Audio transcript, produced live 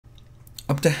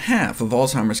Up to half of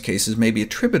Alzheimer's cases may be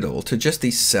attributable to just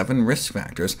these 7 risk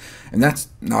factors, and that's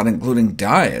not including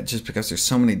diet, just because there's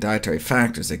so many dietary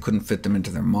factors they couldn't fit them into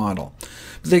their model.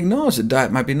 But they acknowledge that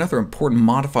diet might be another important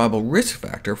modifiable risk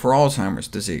factor for Alzheimer's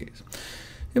disease.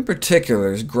 In particular,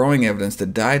 there's growing evidence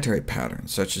that dietary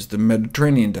patterns, such as the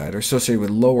Mediterranean diet, are associated with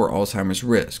lower Alzheimer's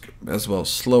risk, as well as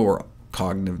slower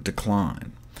cognitive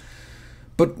decline.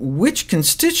 But which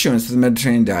constituents of the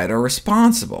Mediterranean diet are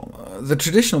responsible? The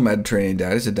traditional Mediterranean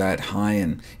diet is a diet high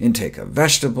in intake of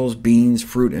vegetables, beans,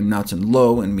 fruit, and nuts, and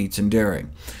low in meats and dairy.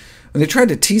 When they tried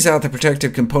to tease out the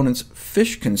protective components,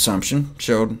 fish consumption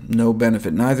showed no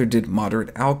benefit. Neither did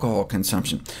moderate alcohol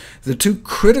consumption. The 2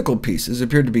 critical pieces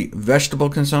appeared to be vegetable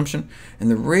consumption and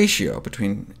the ratio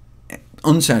between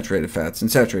unsaturated fats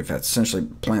and saturated fats, essentially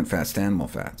plant fats to animal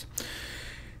fats.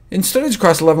 In studies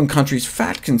across 11 countries,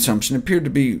 fat consumption appeared to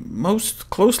be most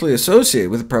closely associated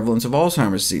with the prevalence of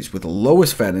Alzheimer's disease, with the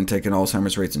lowest fat intake in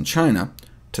Alzheimer's rates in China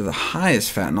to the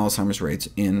highest fat and Alzheimer's rates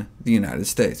in the United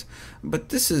States. But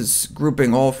this is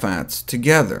grouping all fats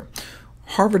together.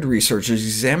 Harvard researchers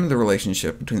examined the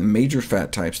relationship between the major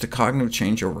fat types to cognitive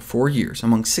change over 4 years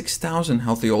among 6,000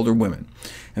 healthy older women,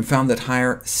 and found that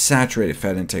higher saturated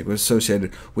fat intake was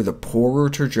associated with a poorer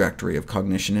trajectory of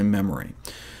cognition and memory.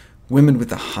 Women with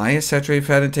the highest saturated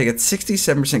fat intake had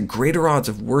 67% greater odds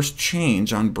of worse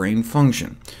change on brain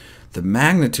function. The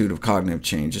magnitude of cognitive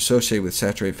change associated with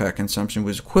saturated fat consumption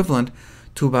was equivalent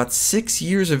to about 6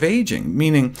 years of aging,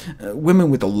 meaning women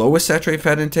with the lowest saturated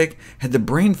fat intake had the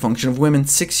brain function of women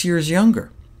 6 years younger.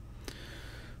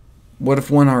 What if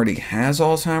one already has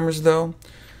Alzheimer's, though?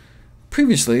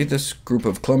 Previously, this group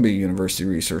of Columbia University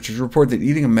researchers reported that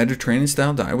eating a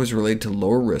Mediterranean-style diet was related to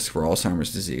lower risk for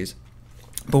Alzheimer's disease.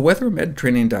 But whether a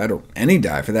Mediterranean diet, or any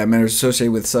diet for that matter, is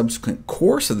associated with the subsequent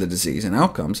course of the disease and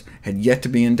outcomes had yet to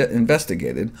be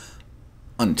investigated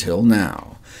until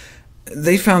now.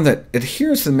 They found that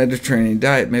adherence to the Mediterranean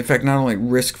diet may affect not only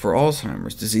risk for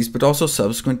Alzheimer's disease, but also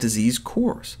subsequent disease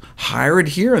course. Higher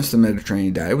adherence to the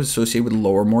Mediterranean diet was associated with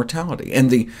lower mortality,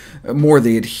 and the more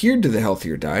they adhered to the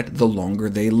healthier diet, the longer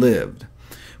they lived.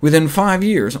 Within 5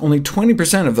 years, only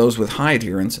 20% of those with high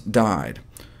adherence died,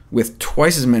 with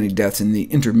twice as many deaths in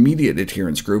the intermediate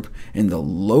adherence group. In the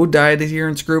low diet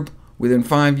adherence group, within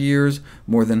 5 years,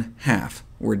 more than half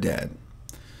were dead.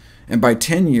 And by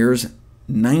 10 years,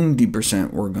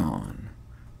 90% were gone.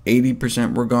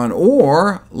 80% were gone,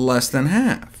 or less than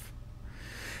half.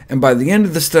 And by the end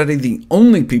of the study, the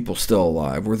only people still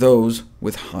alive were those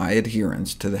with high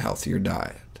adherence to the healthier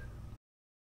diet.